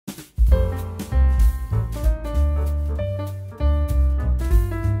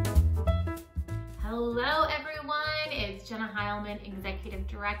Donna Heilman, Executive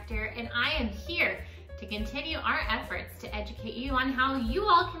Director, and I am here to continue our efforts to educate you on how you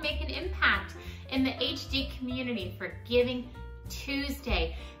all can make an impact in the HD community for Giving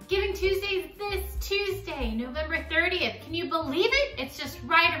Tuesday. Giving Tuesday is this Tuesday, November 30th. Can you believe it? It's just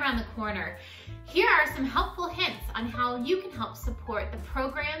right around the corner. Here are some helpful hints on how you can help support the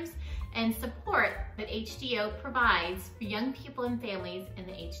programs and support that HDYO provides for young people and families in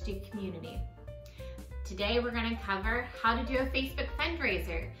the HD community. Today we're going to cover how to do a Facebook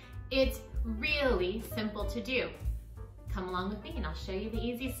fundraiser. It's really simple to do. Come along with me and I'll show you the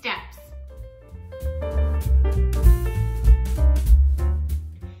easy steps.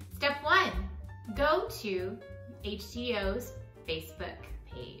 Step 1, go to HDYO's Facebook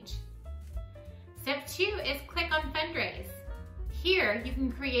page. Step 2 is click on Fundraise. Here you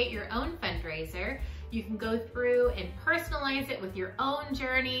can create your own fundraiser. You can go through and personalize it with your own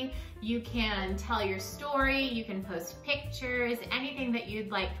journey. You can tell your story, you can post pictures, anything that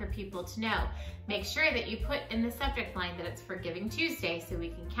you'd like for people to know. Make sure that you put in the subject line that it's for Giving Tuesday so we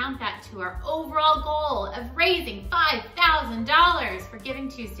can count that to our overall goal of raising $5,000 for Giving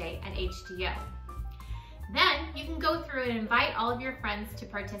Tuesday at HDYO. Then you can go through and invite all of your friends to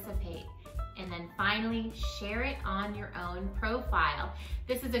participate. And then finally, share it on your own profile.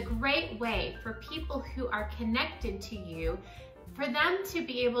 This is a great way for people who are connected to you, for them to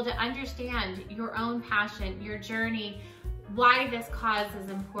be able to understand your own passion, your journey, why this cause is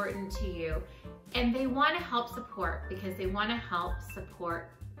important to you. And they want to help support because they want to help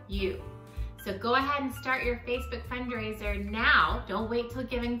support you. So go ahead and start your Facebook fundraiser now. Don't wait till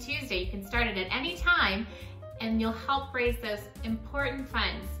Giving Tuesday. You can start it at any time, and you'll help raise those important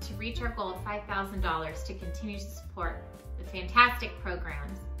funds to reach our goal of $5,000 to continue to support the fantastic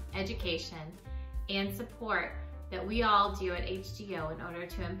programs, education, and support that we all do at HDYO in order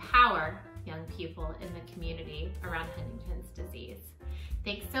to empower young people in the community around Huntington's disease.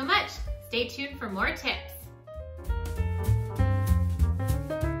 Thanks so much. Stay tuned for more tips.